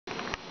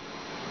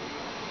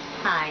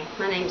Hi,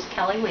 my name is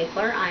Kelli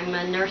Winkler. I'm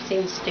a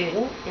nursing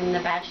student in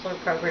the bachelor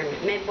program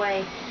at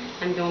Midway.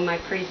 I'm doing my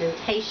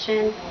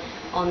presentation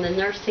on the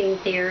nursing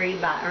theory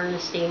by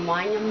Ernestine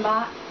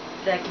Weinenbach,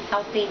 The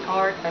Helping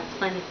Art of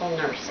Clinical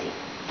Nursing.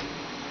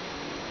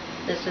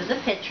 This is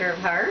a picture of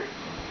her.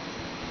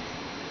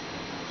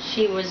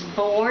 She was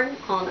born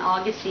on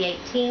August the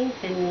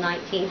 18th in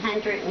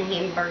 1900 in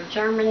Hamburg,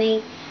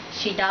 Germany.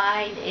 She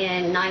died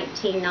in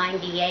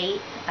 1998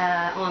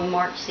 on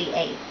March the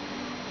 8th.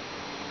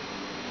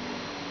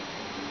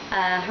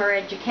 Her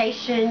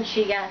education,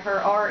 she got her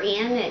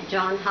RN at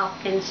Johns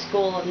Hopkins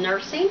School of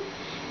Nursing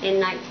in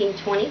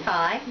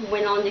 1925,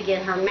 went on to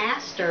get her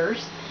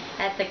master's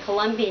at the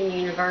Columbia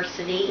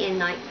University in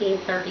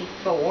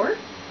 1934.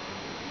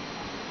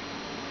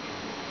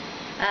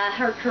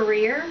 Her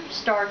career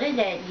started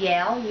at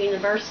Yale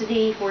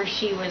University, where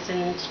she was an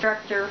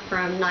instructor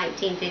from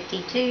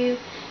 1952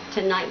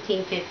 to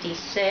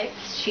 1956.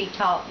 She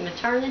taught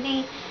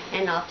maternity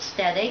and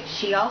obstetrics.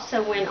 She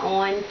also went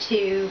on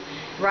to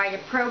write a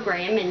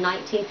program in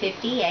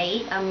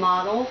 1958, a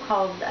model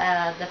called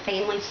the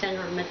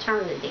Family-Centered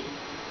Maternity.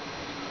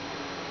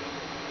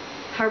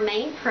 Her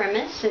main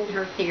premise in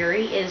her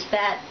theory is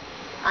that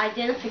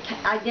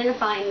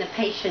identifying the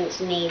patient's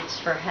needs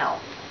for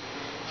health.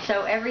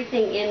 So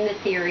everything in the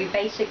theory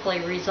basically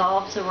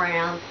revolves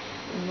around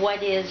what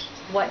does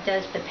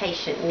the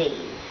patient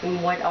need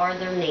and what are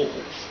their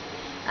needs.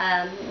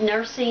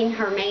 Nursing,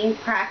 her main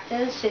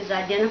practice is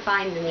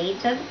identifying the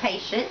needs of the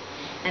patient,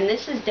 and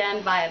this is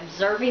done by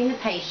observing the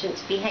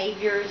patient's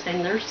behaviors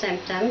and their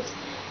symptoms,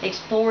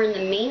 exploring the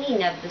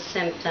meaning of the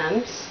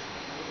symptoms,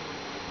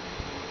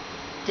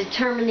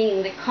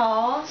 determining the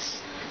cause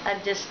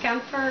of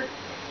discomfort,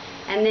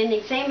 and then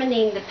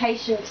examining the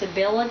patient's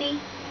ability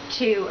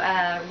to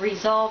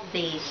resolve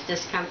these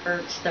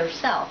discomforts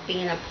themselves,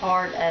 being a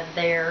part of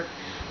their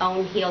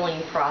own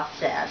healing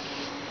process.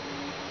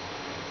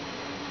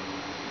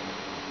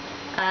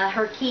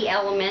 Her key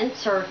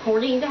elements are,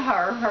 according to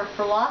her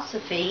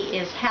philosophy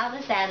is, how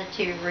does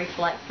attitude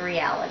reflect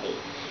reality?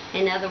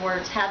 In other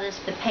words, how does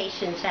the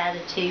patient's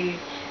attitude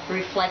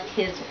reflect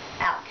his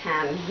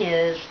outcome,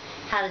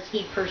 how does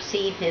he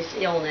perceive his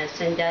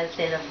illness, and does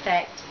it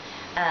affect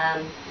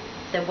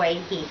the way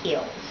he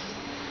heals?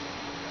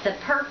 The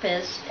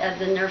purpose of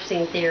the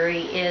nursing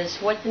theory is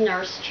what the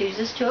nurse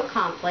chooses to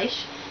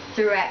accomplish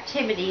through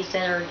activities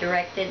that are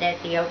directed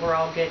at the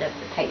overall good of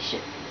the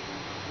patient.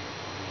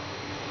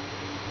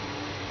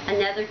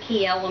 Another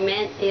key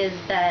element is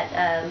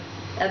that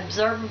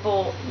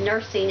observable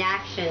nursing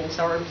actions,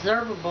 or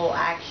observable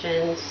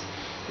actions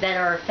that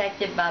are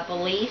affected by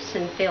beliefs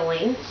and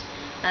feelings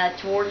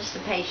towards the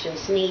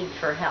patient's need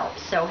for help.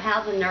 So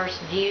how the nurse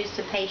views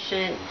the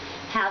patient,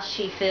 how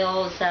she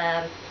feels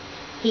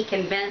he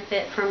can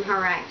benefit from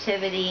her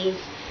activities,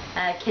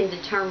 can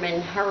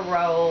determine her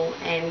role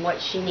and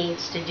what she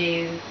needs to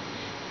do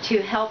to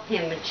help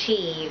him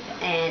achieve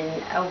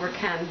and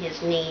overcome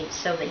his needs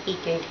so that he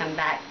can come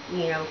back,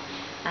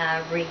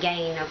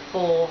 regain a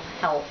full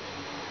health,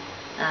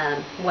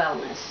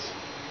 wellness.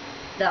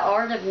 The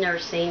art of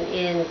nursing,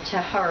 to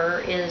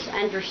her, is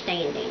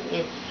understanding.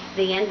 It's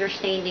the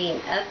understanding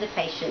of the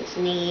patient's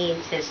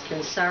needs, his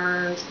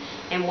concerns,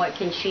 and what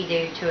can she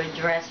do to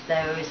address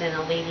those and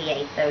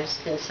alleviate those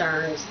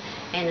concerns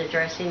and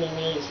address any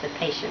needs the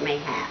patient may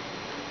have.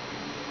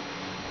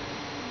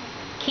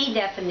 Key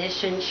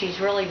definitions, she's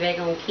really big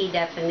on key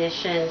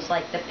definitions,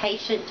 like the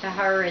patient to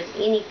her is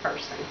any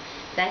person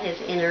that has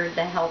entered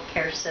the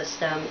healthcare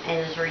system and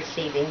is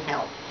receiving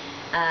help.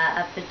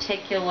 A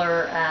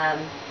particular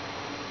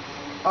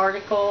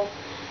article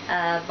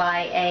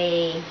by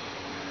a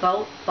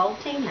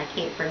Bolting, I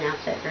can't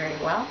pronounce that very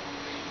well.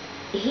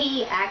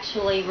 He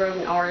actually wrote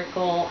an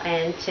article,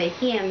 and to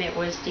him it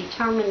was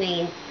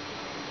determining,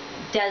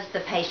 does the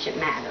patient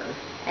matter?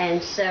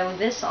 And so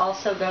this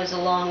also goes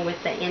along with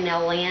the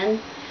NLN,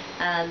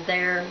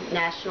 their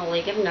National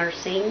League of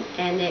Nursing,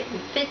 and it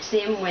fits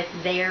in with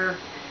their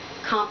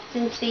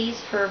competencies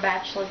for a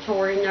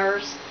bacheloratory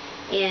nurse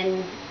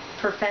in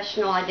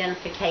professional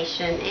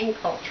identification and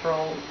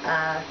cultural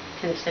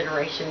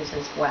considerations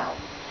as well.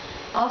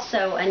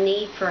 Also, a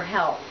need for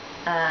help.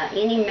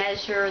 Any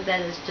measure that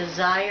is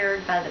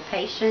desired by the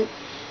patient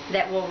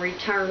that will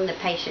return the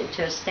patient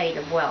to a state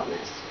of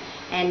wellness.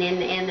 And in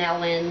the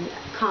NLN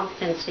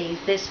competencies,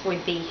 this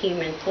would be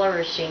human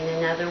flourishing.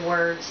 In other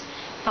words,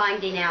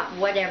 finding out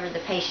whatever the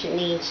patient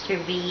needs to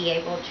be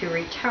able to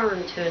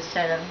return to a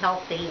set of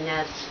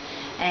healthiness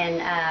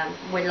and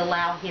would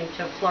allow him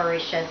to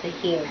flourish as a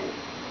human.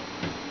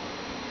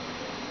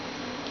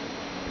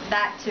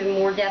 Back to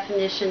more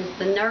definitions,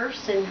 the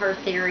nurse in her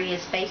theory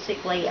is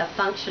basically a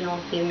functional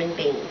human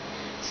being.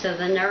 So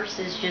the nurse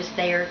is just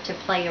there to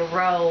play a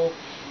role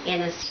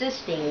in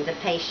assisting the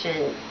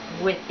patient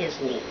with his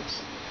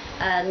needs.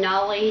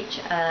 Knowledge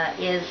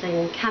is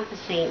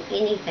encompassing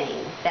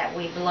anything that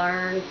we've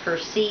learned,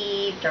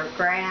 perceived, or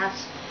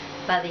grasped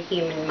by the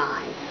human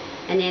mind.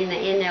 And in the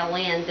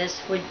NLN, this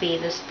would be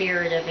the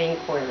spirit of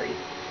inquiry.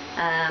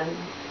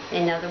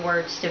 In other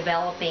words,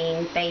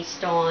 developing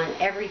based on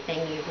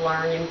everything you've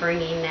learned and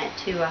bringing that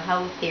to a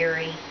whole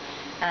theory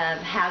of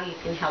how you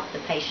can help the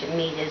patient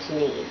meet his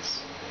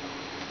needs.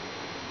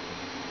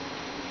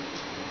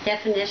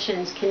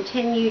 Definitions: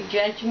 continued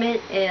judgment,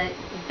 it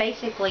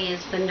basically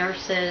is the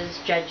nurse's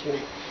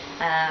judgment,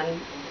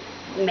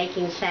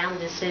 making sound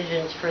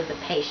decisions for the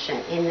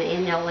patient. In the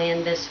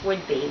NLN, this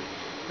would be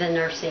the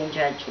nursing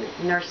judgment.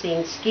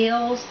 Nursing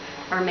skills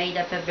are made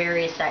up of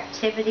various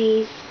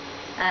activities.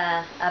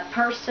 A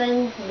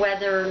person,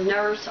 whether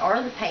nurse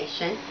or the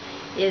patient,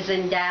 is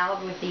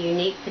endowed with the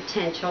unique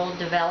potential,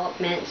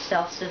 development,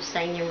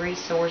 self-sustaining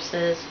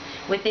resources.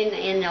 Within the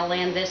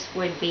NLN, this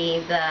would be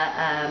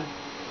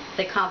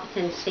the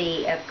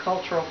competency of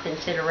cultural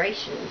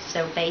considerations.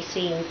 So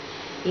basing,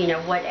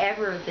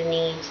 whatever the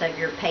needs of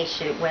your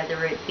patient,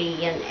 whether it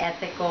be an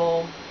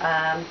ethical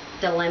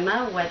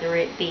dilemma, whether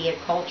it be a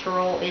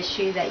cultural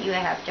issue that you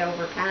have to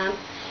overcome,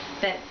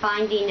 but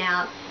finding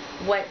out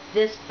what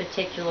this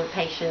particular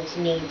patient's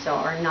needs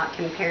are, not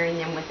comparing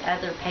them with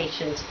other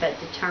patients, but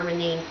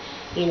determining,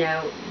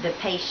 the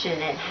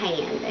patient at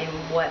hand and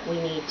what we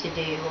need to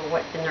do, or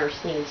what the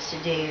nurse needs to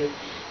do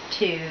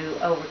to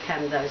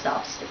overcome those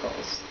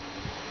obstacles.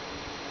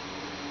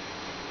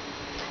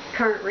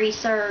 Current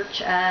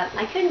research,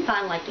 I couldn't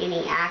find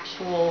any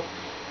actual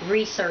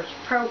research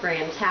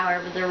programs.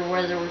 However, there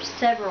were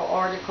several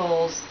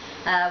articles,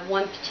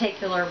 one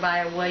particular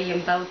by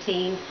William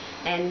Boating,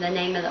 and the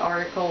name of the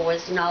article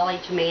was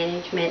 "Knowledge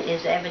Management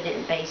is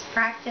Evidence-Based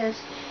Practice,"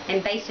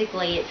 and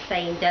basically it's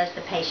saying, does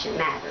the patient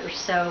matter?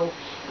 So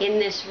in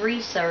this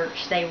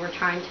research, they were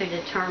trying to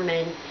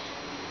determine,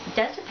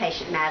 does the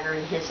patient matter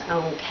in his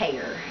own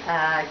care?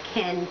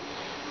 Can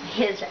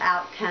his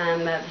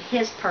outcome of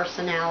his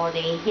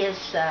personality,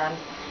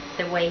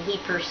 the way he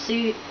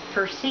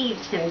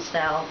perceives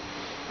himself,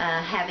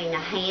 having a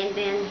hand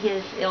in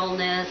his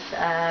illness,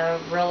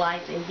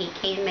 realizing he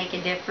can make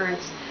a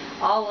difference,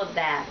 all of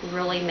that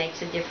really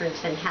makes a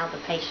difference in how the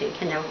patient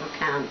can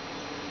overcome.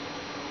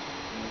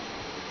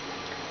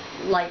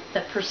 Like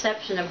the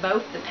perception of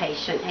both the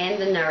patient and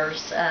the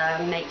nurse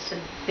makes a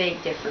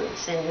big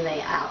difference in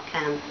the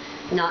outcome.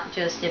 Not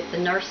just if the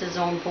nurse is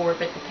on board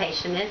but the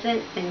patient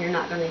isn't, then you're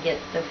not going to get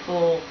the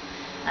full,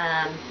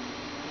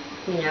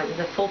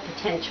 the full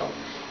potential.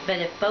 But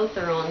if both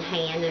are on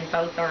hand and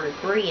both are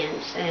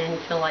agreeant and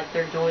feel like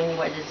they're doing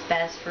what is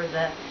best for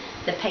the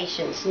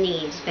patient's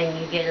needs,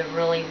 then you get a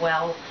really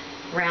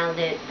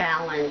well-rounded,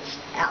 balanced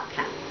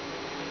outcome.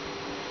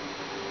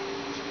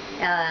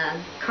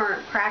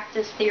 Current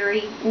practice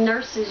theory,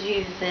 nurses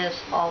use this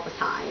all the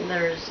time.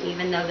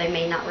 Even though they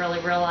may not really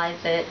realize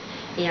it,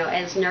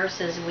 as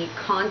nurses, we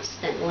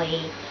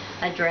constantly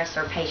address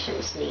our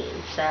patients'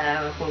 needs.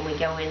 When we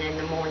go in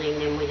the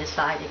morning and we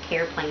decide a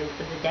care plan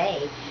for the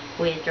day,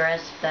 we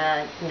address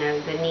the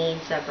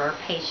needs of our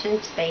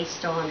patients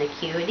based on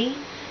acuity,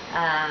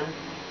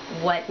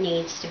 what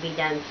needs to be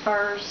done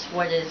first,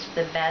 what is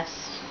the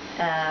best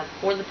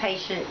for the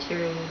patient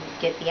to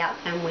get the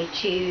outcome we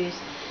choose.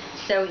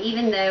 So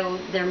even though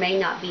there may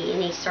not be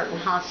any certain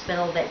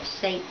hospital that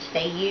states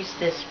they use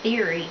this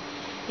theory,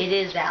 it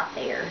is out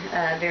there,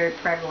 very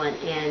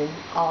prevalent in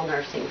all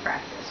nursing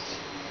practice.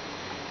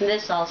 And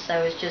this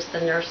also is just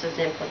the nurse's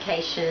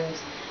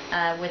implications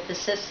with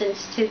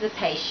assistance to the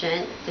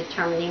patient,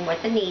 determining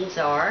what the needs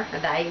are,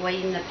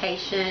 evaluating the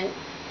patient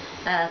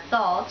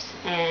thoughts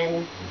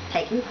and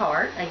taking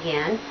part,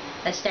 again,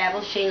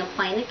 establishing a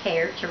plan of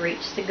care to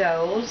reach the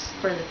goals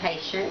for the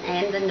patient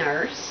and the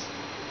nurse.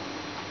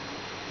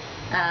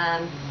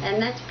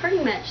 And that's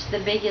pretty much the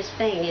biggest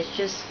thing, is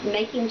just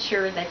making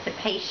sure that the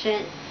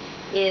patient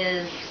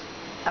is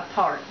a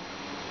part,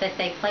 that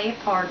they play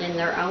a part in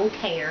their own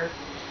care,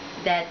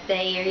 that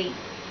they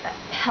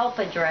help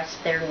address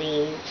their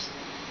needs,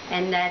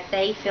 and that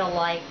they feel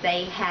like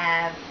they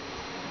have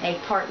a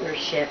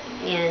partnership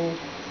in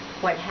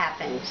what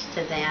happens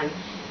to them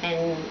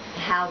and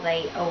how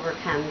they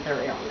overcome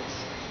their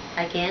illness.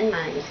 Again,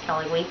 my name is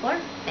Kelli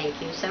Winkler.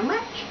 Thank you so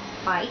much.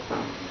 Bye.